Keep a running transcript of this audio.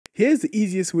Here's the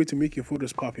easiest way to make your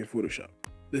photos pop in Photoshop.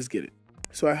 Let's get it.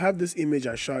 So I have this image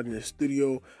I shot in the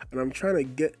studio, and I'm trying to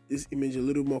get this image a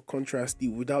little more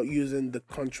contrasty without using the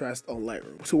contrast on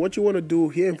Lightroom. So what you want to do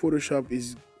here in Photoshop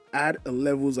is add a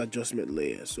levels adjustment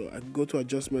layer. So I go to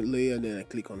adjustment layer and then I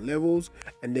click on levels,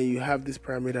 and then you have this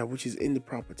parameter which is in the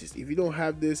properties. If you don't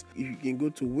have this, you can go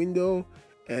to window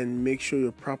and make sure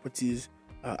your properties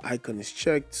icon is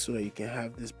checked so that you can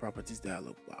have this properties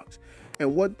dialog box.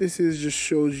 And what this is just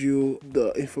shows you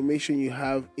the information you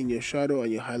have in your shadow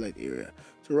and your highlight area.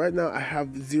 So right now I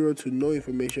have 0 to no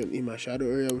information in my shadow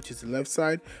area, which is the left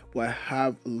side, but I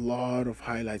have a lot of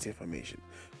highlights information.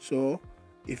 So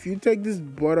if you take this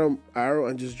bottom arrow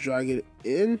and just drag it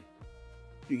in,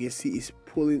 you can see it's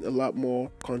pulling a lot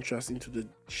more contrast into the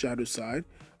shadow side.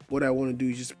 What I want to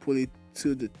do is just pull it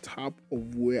to the top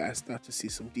of where I start to see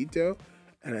some detail,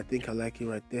 and I think I like it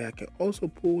right there. I can also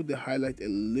pull the highlight a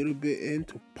little bit in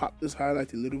to pop this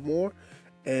highlight a little more,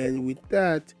 and with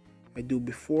that I do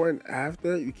before and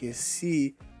after. You can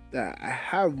see that I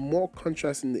have more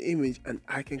contrast in the image, and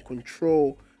I can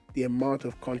control the amount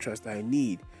of contrast I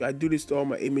need. I do this to all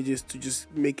my images to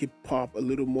just make it pop a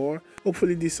little more.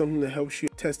 Hopefully this is something that helps you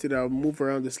test it out, move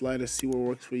around the slider, see what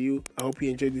works for you. I hope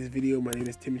you enjoyed this video. My name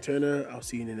is Timmy Turner. I'll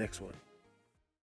see you in the next one.